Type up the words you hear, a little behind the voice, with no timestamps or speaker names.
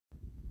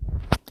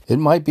It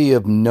might be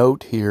of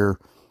note here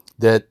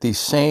that the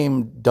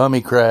same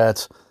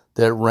Democrats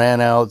that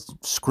ran out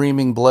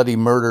screaming bloody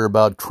murder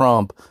about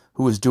Trump,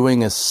 who was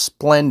doing a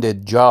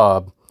splendid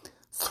job,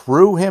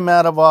 threw him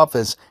out of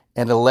office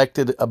and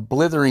elected a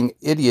blithering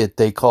idiot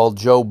they call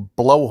Joe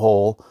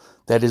Blowhole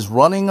that is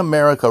running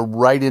America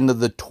right into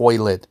the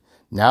toilet.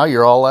 Now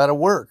you're all out of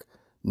work.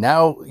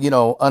 Now,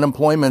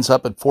 unemployment's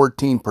up at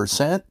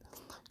 14%.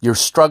 You're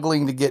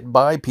struggling to get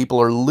by. People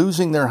are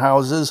losing their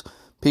houses.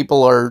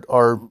 People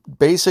are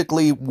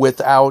basically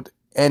without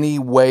any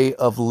way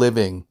of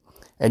living.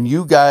 And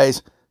you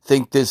guys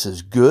think this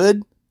is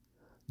good?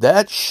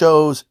 That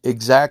shows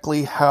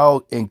exactly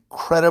how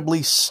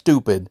incredibly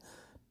stupid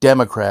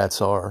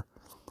Democrats are.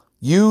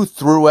 You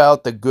threw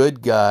out the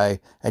good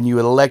guy and you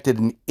elected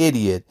an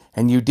idiot,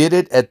 and you did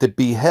it at the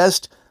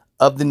behest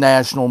of the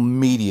national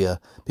media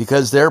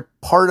because they're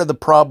part of the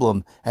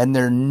problem and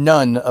they're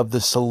none of the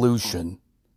solution.